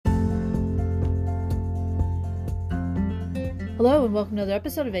Hello and welcome to another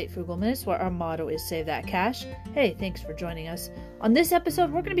episode of 8 Frugal Minutes, where our motto is Save That Cash. Hey, thanks for joining us. On this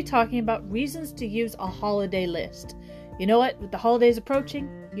episode, we're going to be talking about reasons to use a holiday list. You know what? With the holidays approaching,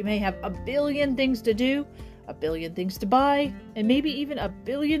 you may have a billion things to do, a billion things to buy, and maybe even a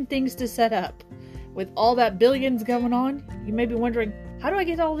billion things to set up. With all that billions going on, you may be wondering, how do I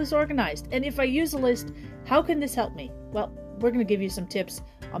get all this organized? And if I use a list, how can this help me? Well, we're going to give you some tips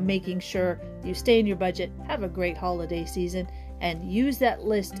on making sure you stay in your budget, have a great holiday season, and use that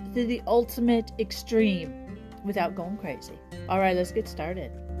list to the ultimate extreme without going crazy. All right, let's get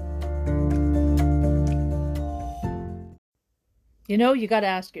started. You know, you got to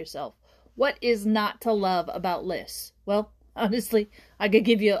ask yourself, what is not to love about lists? Well, honestly, I could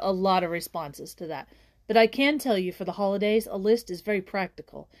give you a lot of responses to that. But I can tell you for the holidays, a list is very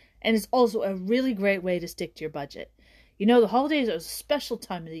practical. And it's also a really great way to stick to your budget. You know, the holidays are a special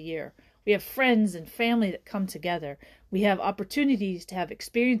time of the year. We have friends and family that come together. We have opportunities to have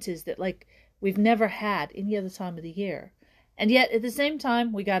experiences that we've never had any other time of the year. And yet at the same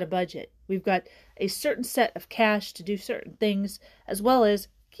time, we got a budget. We've got a certain set of cash to do certain things, as well as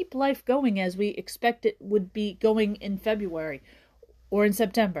keep life going as we expect it would be going in February or in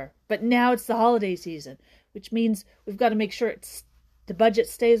September. But now it's the holiday season, which means we've got to make sure the budget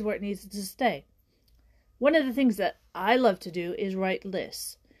stays where it needs to stay. One of the things that I love to do is write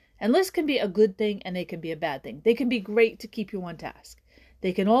lists. And lists can be a good thing and they can be a bad thing. They can be great to keep you on task.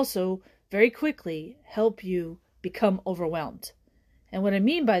 They can also very quickly help you become overwhelmed. And what I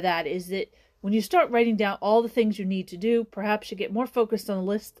mean by that is that when you start writing down all the things you need to do, perhaps you get more focused on the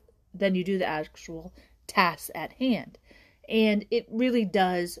list than you do the actual tasks at hand. And it really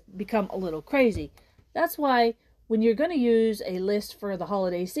does become a little crazy. That's why when you're going to use a list for the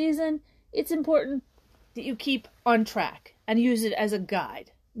holiday season, it's important that you keep on track and use it as a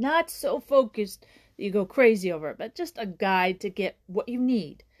guide. Not so focused that you go crazy over it, but just a guide to get what you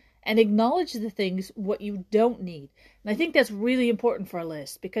need and acknowledge the things what you don't need. And I think that's really important for a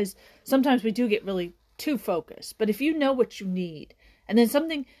list because sometimes we do get really too focused. But if you know what you need and then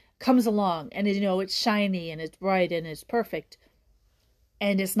something comes along and it's shiny and it's bright and it's perfect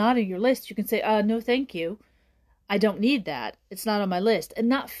and it's not in your list, you can say, no, thank you. I don't need that. It's not on my list, and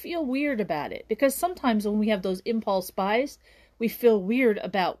not feel weird about it. Because sometimes when we have those impulse buys, we feel weird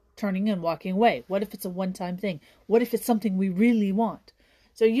about turning and walking away. What if it's a one-time thing? What if it's something we really want?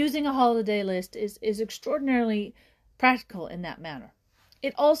 So using a holiday list is extraordinarily practical in that manner.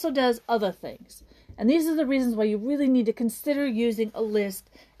 It also does other things. And these are the reasons why you really need to consider using a list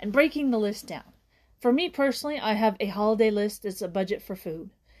and breaking the list down. For me personally, I have a holiday list that's a budget for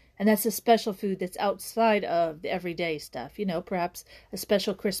food. And that's a special food that's outside of the everyday stuff. Perhaps a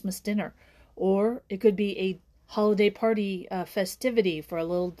special Christmas dinner. Or it could be a holiday party festivity for a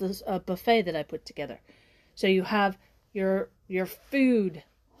little buffet that I put together. So you have your food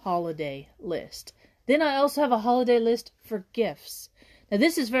holiday list. Then I also have a holiday list for gifts. Now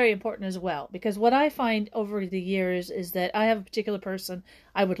this is very important as well, because what I find over the years is that I have a particular person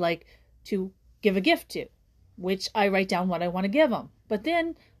I would like to give a gift to, which I write down what I want to give them. But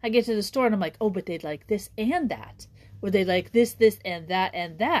then I get to the store and I'm like, but they'd like this and that. Or they'd like this, and that,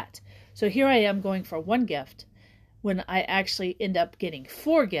 and that. So here I am going for one gift when I actually end up getting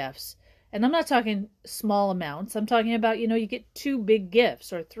 4 gifts. And I'm not talking small amounts. I'm talking about, you get 2 big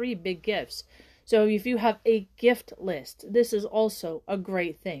gifts or 3 big gifts. So if you have a gift list, this is also a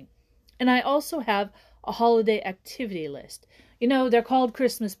great thing. And I also have a holiday activity list. They're called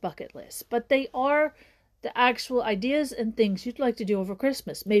Christmas bucket lists, but they are the actual ideas and things you'd like to do over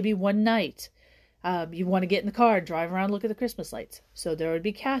Christmas. Maybe one night you want to get in the car and drive around and look at the Christmas lights. So there would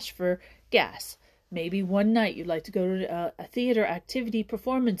be cash for gas. Maybe one night you'd like to go to a theater activity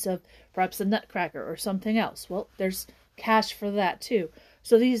performance of perhaps the Nutcracker or something else. Well, there's cash for that too.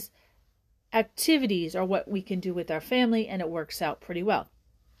 So these activities are what we can do with our family, and it works out pretty well.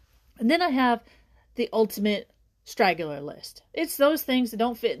 And then I have the ultimate straggler list. It's those things that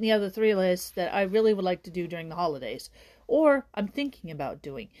don't fit in the other 3 lists that I really would like to do during the holidays, or I'm thinking about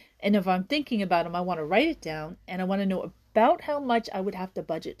doing. And if I'm thinking about them, I want to write it down, and I want to know about how much I would have to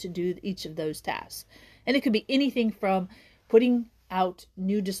budget to do each of those tasks. And it could be anything from putting out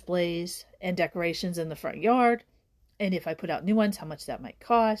new displays and decorations in the front yard, and if I put out new ones, how much that might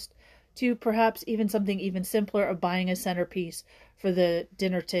cost, to perhaps even something even simpler of buying a centerpiece for the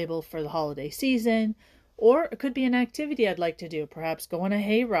dinner table for the holiday season. Or it could be an activity I'd like to do, perhaps go on a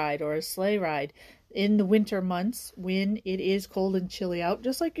hay ride or a sleigh ride in the winter months when it is cold and chilly out,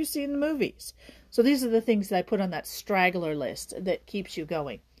 just like you see in the movies. So these are the things that I put on that straggler list that keeps you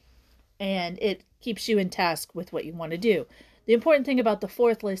going. And it keeps you in task with what you want to do. The important thing about the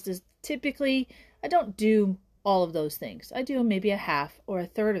 4th list is typically I don't do all of those things. I do maybe a half or a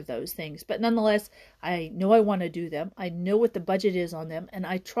third of those things, but nonetheless, I know I want to do them. I know what the budget is on them, and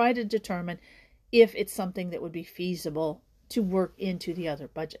I try to determine if it's something that would be feasible to work into the other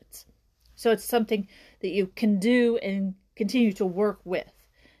budgets. So it's something that you can do and continue to work with.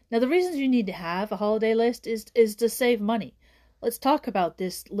 Now, the reasons you need to have a holiday list is to save money. Let's talk about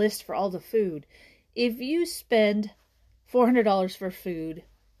this list for all the food. If you spend $400 for food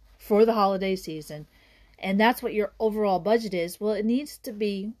for the holiday season, and that's what your overall budget is, well, it needs to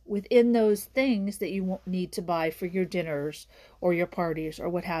be within those things that you won't need to buy for your dinners or your parties or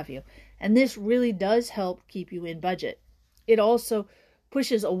what have you. And this really does help keep you in budget. It also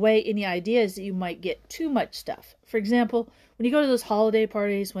pushes away any ideas that you might get too much stuff. For example, when you go to those holiday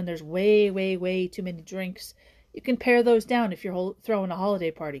parties when there's way too many drinks, you can pare those down if you're throwing a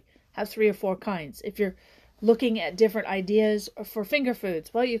holiday party. Have 3 or 4 kinds. If you're looking at different ideas for finger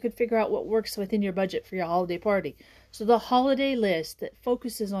foods, well, you could figure out what works within your budget for your holiday party. So the holiday list that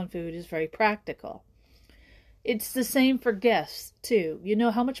focuses on food is very practical. It's the same for gifts, too. You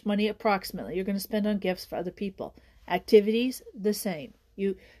know how much money approximately you're going to spend on gifts for other people. Activities, the same.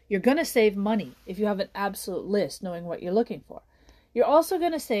 You're going to save money if you have an absolute list knowing what you're looking for. You're also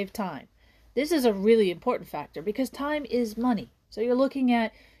going to save time. This is a really important factor because time is money. So you're looking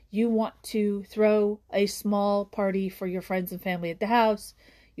at, you want to throw a small party for your friends and family at the house.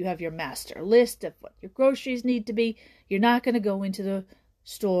 You have your master list of what your groceries need to be. You're not going to go into the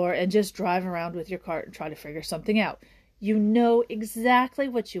store and just drive around with your cart and try to figure something out. You know exactly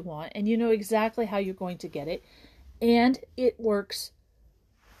what you want and you know exactly how you're going to get it. And it works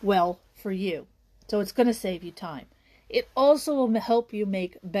well for you. So it's going to save you time. It also will help you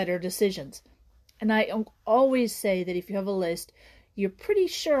make better decisions. And I always say that if you have a list, you're pretty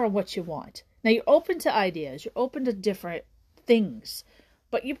sure of what you want. Now, you're open to ideas. You're open to different things.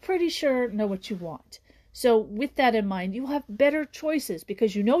 But you're pretty sure know what you want. So with that in mind, you'll have better choices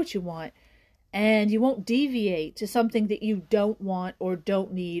because you know what you want. And you won't deviate to something that you don't want or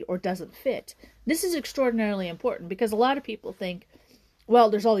don't need or doesn't fit. This is extraordinarily important because a lot of people think, well,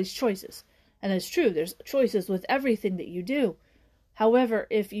 there's all these choices. And it's true, there's choices with everything that you do. However,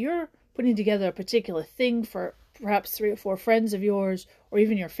 if you're putting together a particular thing for perhaps 3 or 4 friends of yours or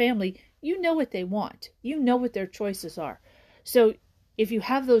even your family, you know what they want. You know what their choices are. So if you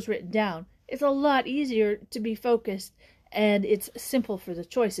have those written down, it's a lot easier to be focused and it's simple for the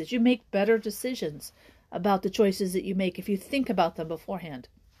choices. You make better decisions about the choices that you make if you think about them beforehand.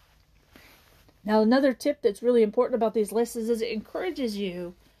 Now, another tip that's really important about these lists is it encourages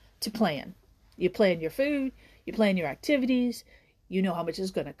you to plan. You plan your food, you plan your activities, you know how much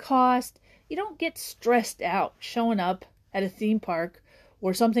it's going to cost. You don't get stressed out showing up at a theme park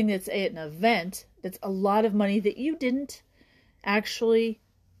or something that's an event that's a lot of money that you didn't actually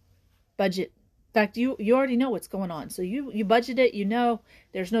budget. In fact, you already know what's going on. So you budget it, you know,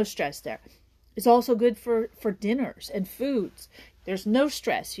 there's no stress there. It's also good for dinners and foods. There's no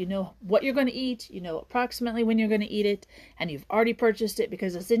stress. You know what you're going to eat. You know approximately when you're going to eat it. And you've already purchased it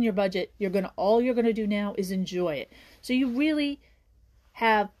because it's in your budget. All you're going to do now is enjoy it. So you really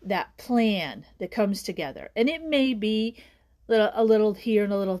have that plan that comes together. And it may be a little here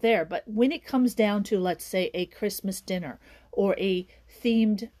and a little there. But when it comes down to, let's say, a Christmas dinner or a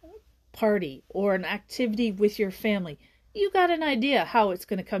themed party or an activity with your family, you got an idea how it's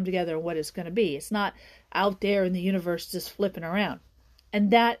going to come together and what it's going to be. It's not out there in the universe just flipping around.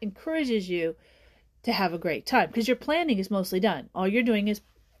 And that encourages you to have a great time because your planning is mostly done. All you're doing is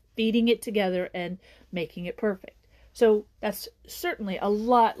feeding it together and making it perfect. So that's certainly a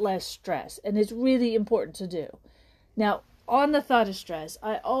lot less stress and it's really important to do. Now, on the thought of stress,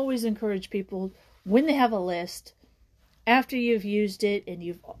 I always encourage people when they have a list, after you've used it and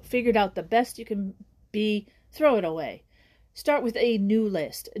you've figured out the best you can be, throw it away. Start with a new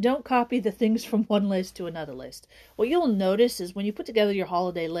list. Don't copy the things from one list to another list. What you'll notice is when you put together your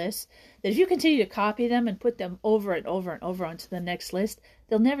holiday lists, that if you continue to copy them and put them over and over and over onto the next list,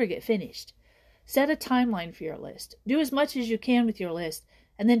 they'll never get finished. Set a timeline for your list. Do as much as you can with your list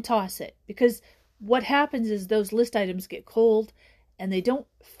and then toss it. Because what happens is those list items get cold and they don't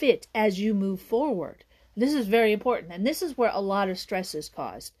fit as you move forward. This is very important, and this is where a lot of stress is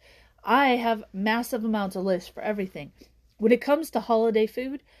caused. I have massive amounts of lists for everything. When it comes to holiday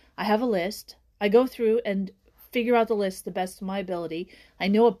food, I have a list. I go through and figure out the list to the best of my ability. I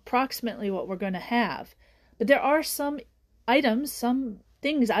know approximately what we're going to have. But there are some items, some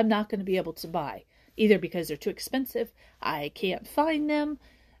things I'm not going to be able to buy, either because they're too expensive, I can't find them,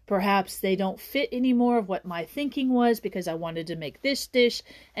 perhaps they don't fit any more of what my thinking was because I wanted to make this dish,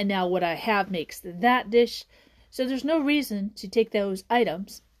 and now what I have makes that dish. So there's no reason to take those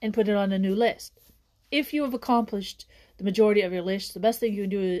items and put it on a new list. if you have accomplished the majority of your list, the best thing you can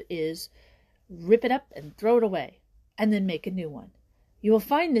do is rip it up and throw it away, and then make a new one. You will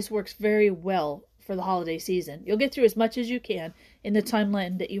find this works very well for the holiday season. You'll get through as much as you can in the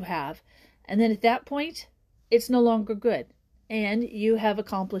timeline that you have, and then at that point, it's no longer good, and you have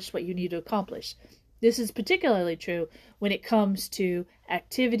accomplished what you need to accomplish. This is particularly true when it comes to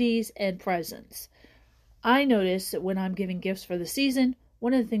activities and presents. I notice that when I'm giving gifts for the season,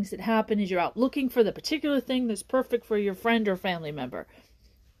 one of the things that happen is you're out looking for the particular thing that's perfect for your friend or family member.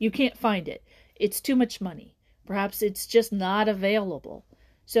 You can't find it. It's too much money. Perhaps it's just not available.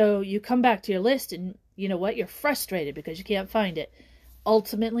 So you come back to your list and you know what? You're frustrated because you can't find it.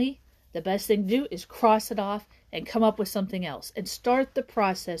 Ultimately, the best thing to do is cross it off and come up with something else and start the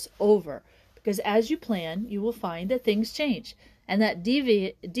process over. Because as you plan, you will find that things change. And that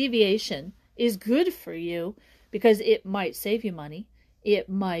deviation is good for you because it might save you money. It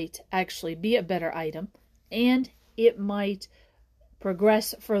might actually be a better item. And it might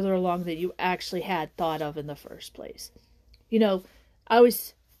progress further along than you actually had thought of in the first place. You know, I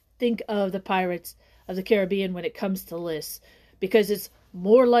always think of the Pirates of the Caribbean when it comes to lists because it's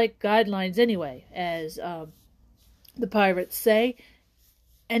more like guidelines anyway, as the pirates say.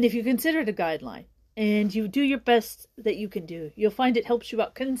 And if you consider it a guideline and you do your best that you can do, you'll find it helps you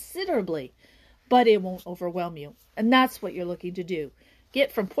out considerably, but it won't overwhelm you. And that's what you're looking to do.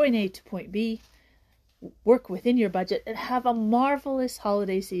 Get from point A to point B, work within your budget, and have a marvelous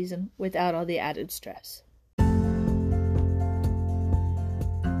holiday season without all the added stress.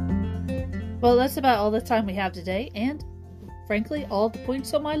 Well, that's about all the time we have today, and frankly, all the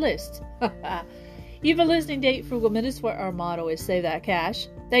points on my list. You've been listening to 8 Frugal Minutes, where our motto is Save That Cash.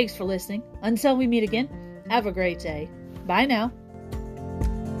 Thanks for listening. Until we meet again, have a great day. Bye now.